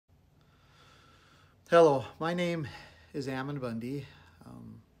Hello, my name is Ammon Bundy,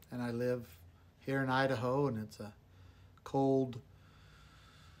 and I live here in Idaho, and it's a cold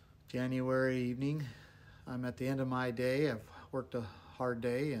January evening. I'm at the end of my day. I've worked a hard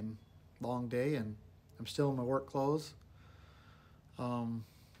day and long day, and I'm still in my work clothes.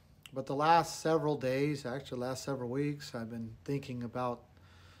 But the last several days, actually last several weeks, I've been thinking about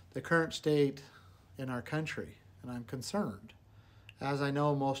the current state in our country, and I'm concerned, as I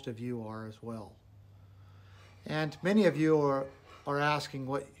know most of you are as well. And many of you are asking,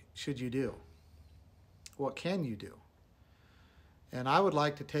 what should you do? What can you do? And I would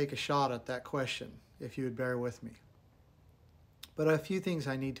like to take a shot at that question, if you would bear with me. But a few things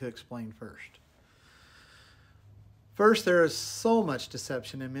I need to explain first. First, there is so much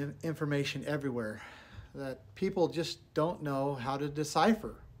deception and information everywhere that people just don't know how to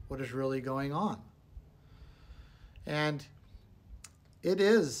decipher what is really going on. And it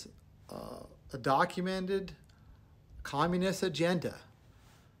is a documented communist agenda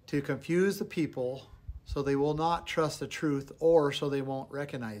to confuse the people so they will not trust the truth, or so they won't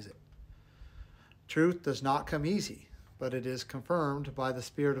recognize it. Truth does not come easy, but it is confirmed by the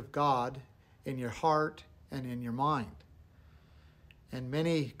Spirit of God in your heart and in your mind. And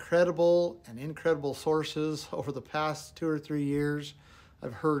many credible and incredible sources over the past 2 or 3 years,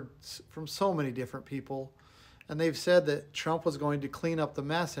 I've heard from so many different people, and they've said that Trump was going to clean up the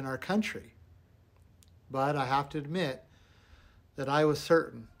mess in our country. But I have to admit that I was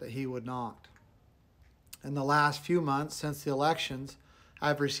certain that he would not. In the last few months since the elections,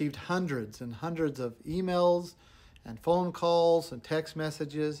 I've received hundreds and hundreds of emails and phone calls and text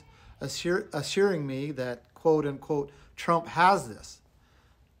messages assuring me that, quote unquote, Trump has this,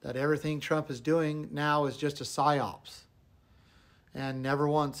 that everything Trump is doing now is just a psyops. And never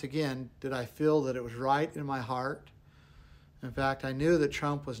once again did I feel that it was right in my heart. In fact, I knew that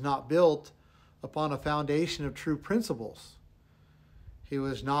Trump was not built upon a foundation of true principles. He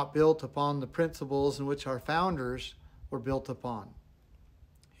was not built upon the principles in which our founders were built upon.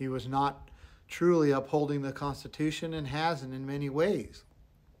 He was not truly upholding the Constitution, and hasn't in many ways.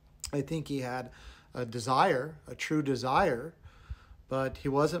 I think he had a desire, a true desire, but he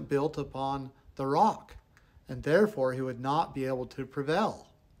wasn't built upon the rock, and therefore he would not be able to prevail.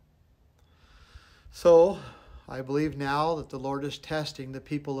 So I believe now that the Lord is testing the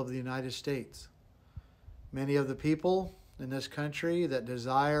people of the United States. Many of the people in this country that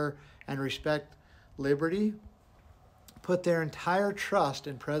desire and respect liberty put their entire trust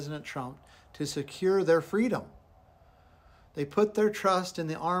in President Trump to secure their freedom. They put their trust in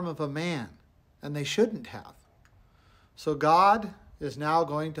the arm of a man, and they shouldn't have. So God is now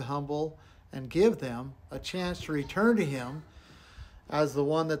going to humble and give them a chance to return to Him as the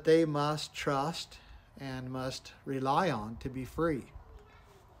one that they must trust and must rely on to be free.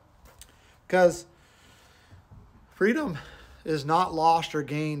 Because freedom is not lost or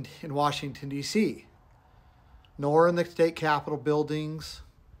gained in Washington, D.C., nor in the state capitol buildings,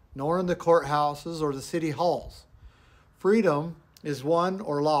 nor in the courthouses or the city halls. Freedom is won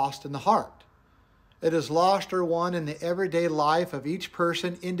or lost in the heart. It is lost or won in the everyday life of each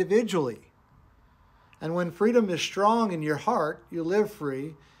person individually. And when freedom is strong in your heart, you live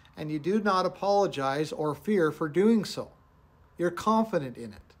free, and you do not apologize or fear for doing so. You're confident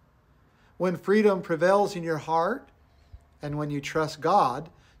in it. When freedom prevails in your heart, and when you trust God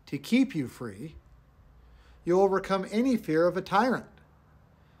to keep you free, you overcome any fear of a tyrant.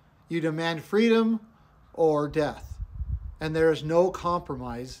 You demand freedom or death, and there is no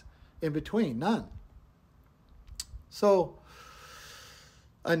compromise in between, none. So,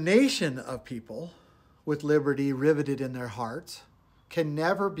 a nation of people with liberty riveted in their hearts can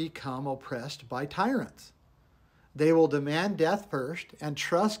never become oppressed by tyrants. They will demand death first and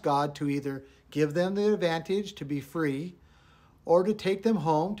trust God to either give them the advantage to be free or to take them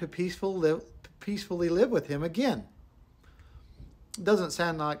home to peacefully live with Him again. Doesn't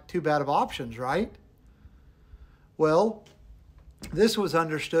sound like too bad of options, right? Well, this was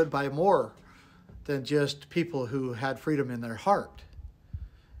understood by more than just people who had freedom in their heart.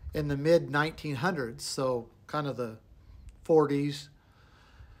 In the mid-1900s, so kind of the 40s,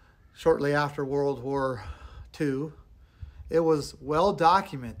 shortly after World War II, it was well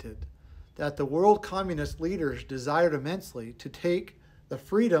documented that the world communist leaders desired immensely to take the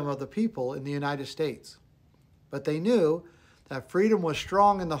freedom of the people in the United States. But they knew that freedom was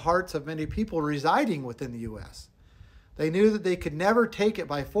strong in the hearts of many people residing within the U.S. They knew that they could never take it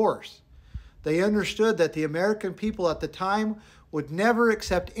by force. They understood that the American people at the time would never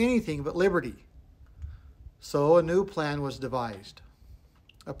accept anything but liberty. So a new plan was devised,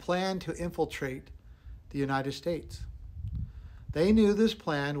 a plan to infiltrate the United States. They knew this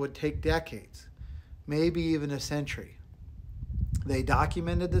plan would take decades, maybe even a century. They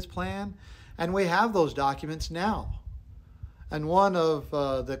documented this plan, and we have those documents now. And one of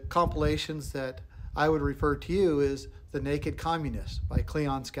the compilations that I would refer to you is The Naked Communist by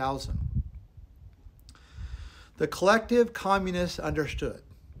Cleon Skousen. The collective communists understood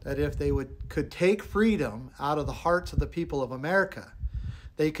that if they could take freedom out of the hearts of the people of America,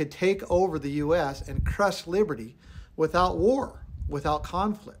 they could take over the U.S. and crush liberty without war, without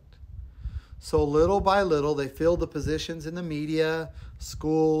conflict. So little by little, they filled the positions in the media,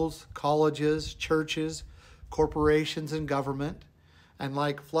 schools, colleges, churches, corporations, and government. And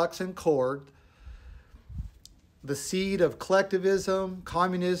like flux and cord, the seed of collectivism,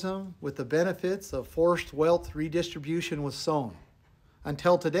 communism, with the benefits of forced wealth redistribution was sown.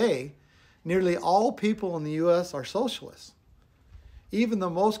 Until today, nearly all people in the U.S. are socialists. Even the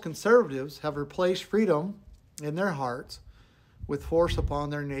most conservatives have replaced freedom in their hearts with force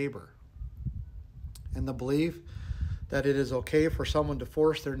upon their neighbor. And the belief that it is okay for someone to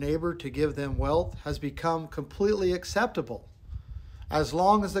force their neighbor to give them wealth has become completely acceptable, as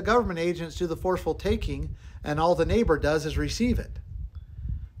long as the government agents do the forceful taking and all the neighbor does is receive it.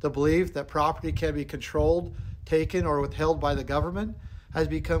 The belief that property can be controlled, taken, or withheld by the government has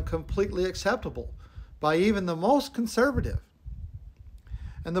become completely acceptable by even the most conservative.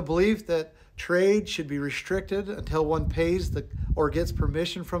 And the belief that trade should be restricted until one pays or gets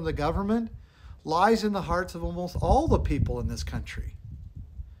permission from the government lies in the hearts of almost all the people in this country.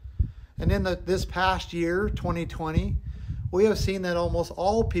 And in this past year, 2020, we have seen that almost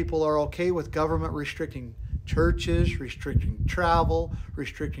all people are okay with government restricting churches, restricting travel,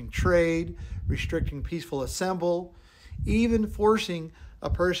 restricting trade, restricting peaceful assembly, even forcing a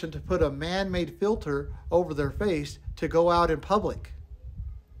person to put a man-made filter over their face to go out in public.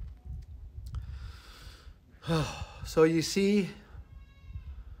 So you see,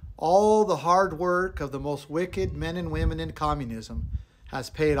 all the hard work of the most wicked men and women in communism has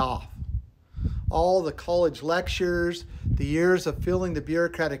paid off. All the college lectures, the years of filling the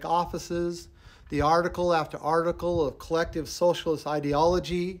bureaucratic offices, the article after article of collective socialist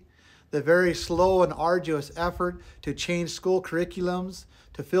ideology, the very slow and arduous effort to change school curriculums,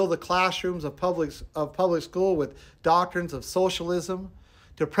 to fill the classrooms of public school with doctrines of socialism,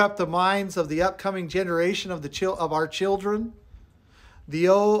 to prep the minds of the upcoming generation of our children, the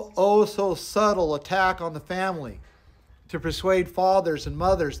so subtle attack on the family, to persuade fathers and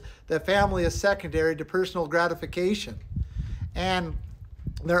mothers that family is secondary to personal gratification and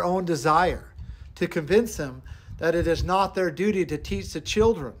their own desire, to convince them that it is not their duty to teach the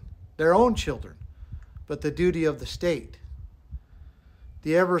children, their own children, but the duty of the state.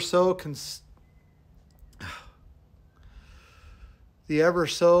 The ever so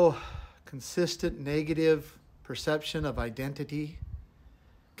consistent negative perception of identity,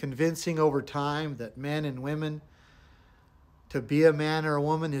 convincing over time that men and women, to be a man or a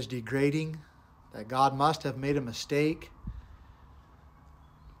woman is degrading, that God must have made a mistake,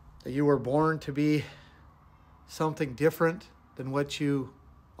 that you were born to be something different than what you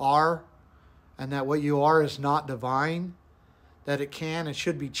are, and that what you are is not divine, that it can and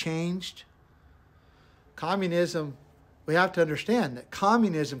should be changed. Communism, we have to understand that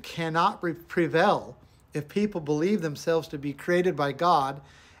communism cannot prevail if people believe themselves to be created by God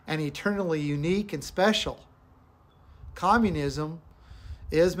and eternally unique and special. Communism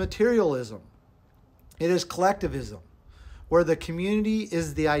is materialism. It is collectivism, where the community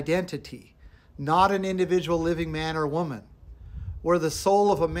is the identity, not an individual living man or woman, where the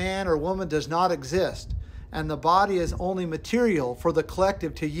soul of a man or woman does not exist, and the body is only material for the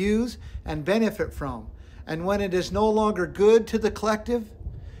collective to use and benefit from. And when it is no longer good to the collective,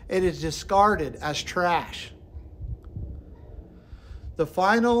 it is discarded as trash. The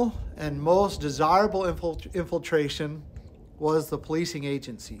final and most desirable infiltration was the policing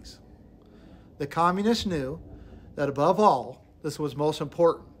agencies. The communists knew that above all, this was most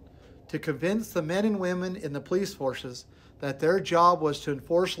important, to convince the men and women in the police forces that their job was to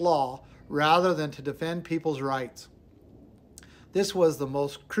enforce law rather than to defend people's rights. This was the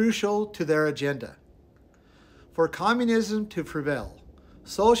most crucial to their agenda. For communism to prevail,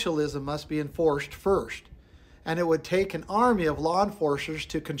 socialism must be enforced first, and it would take an army of law enforcers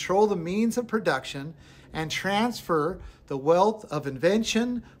to control the means of production and transfer the wealth of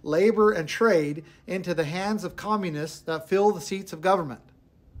invention, labor, and trade into the hands of communists that fill the seats of government.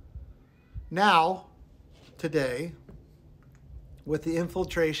 Now, today, with the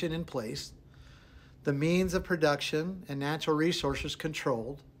infiltration in place, the means of production and natural resources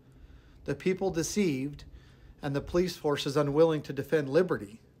controlled, the people deceived, and the police forces unwilling to defend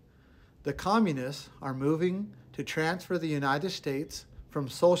liberty, the communists are moving to transfer the United States from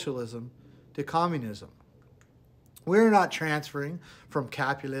socialism to communism. We're not transferring from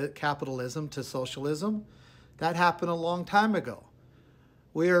capitalism to socialism. That happened a long time ago.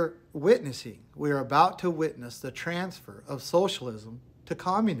 We are about to witness the transfer of socialism to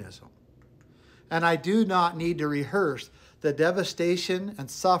communism. And I do not need to rehearse the devastation and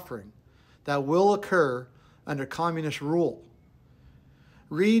suffering that will occur under communist rule.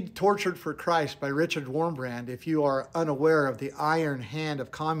 Read Tortured for Christ by Richard Wurmbrand if you are unaware of the iron hand of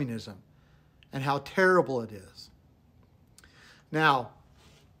communism and how terrible it is. Now,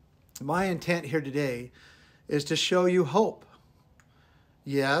 my intent here today is to show you hope.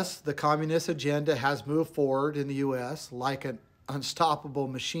 Yes, the communist agenda has moved forward in the U.S. like an unstoppable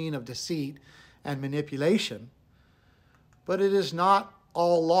machine of deceit and manipulation, but it is not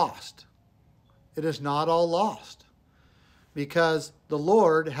all lost. It is not all lost because the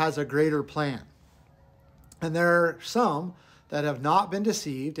Lord has a greater plan. And there are some that have not been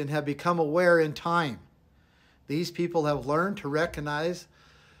deceived and have become aware in time. These people have learned to recognize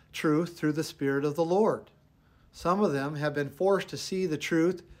truth through the Spirit of the Lord. Some of them have been forced to see the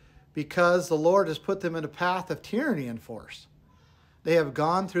truth because the Lord has put them in a path of tyranny and force. They have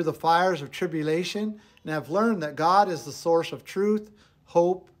gone through the fires of tribulation and have learned that God is the source of truth,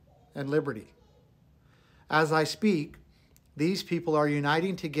 hope, and liberty. As I speak, these people are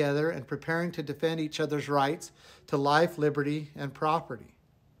uniting together and preparing to defend each other's rights to life, liberty, and property.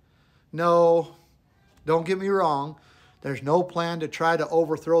 No, don't get me wrong, there's no plan to try to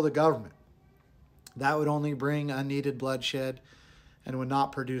overthrow the government. That would only bring unneeded bloodshed and would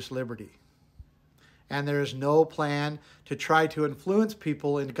not produce liberty. And there is no plan to try to influence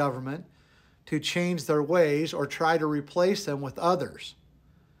people in government to change their ways or try to replace them with others.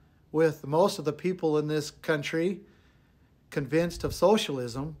 With most of the people in this country convinced of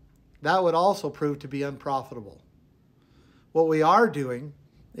socialism, that would also prove to be unprofitable. What we are doing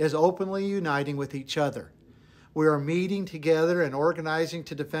is openly uniting with each other. We are meeting together and organizing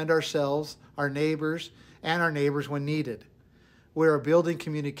to defend ourselves, our neighbors, and our neighbors when needed. We are building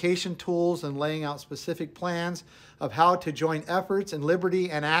communication tools and laying out specific plans of how to join efforts in liberty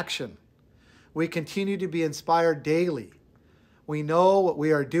and action. We continue to be inspired daily. We know what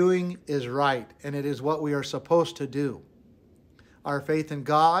we are doing is right, and it is what we are supposed to do. Our faith in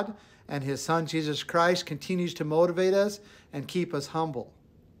God and His Son, Jesus Christ, continues to motivate us and keep us humble.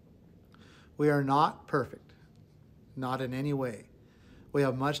 We are not perfect, not in any way. We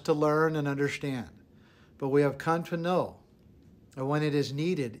have much to learn and understand, but we have come to know that when it is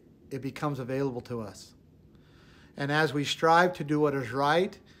needed, it becomes available to us. And as we strive to do what is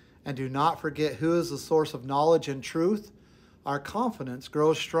right and do not forget who is the source of knowledge and truth, our confidence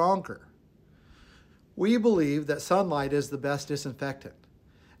grows stronger. We believe that sunlight is the best disinfectant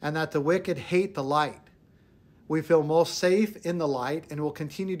and that the wicked hate the light. We feel most safe in the light and will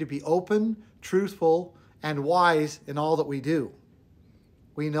continue to be open, truthful, and wise in all that we do.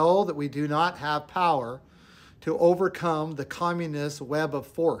 We know that we do not have power to overcome the communist web of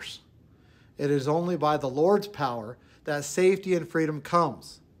force. It is only by the Lord's power that safety and freedom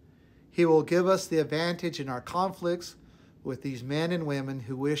comes. He will give us the advantage in our conflicts with these men and women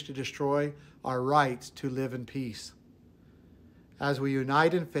who wish to destroy our rights to live in peace. As we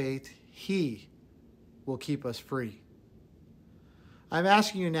unite in faith, He will keep us free. I'm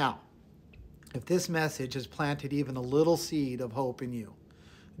asking you now, if this message has planted even a little seed of hope in you,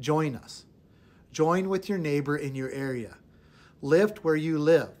 join us. Join with your neighbor in your area. Lift where you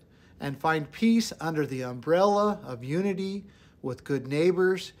live and find peace under the umbrella of unity with good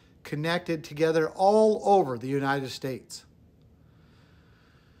neighbors connected together all over the United States.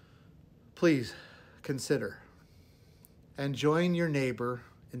 Please consider and join your neighbor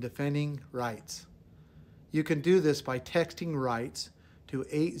in defending rights. You can do this by texting rights to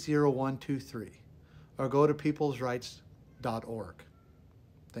 80123 or go to peoplesrights.org.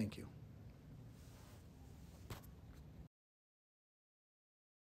 Thank you.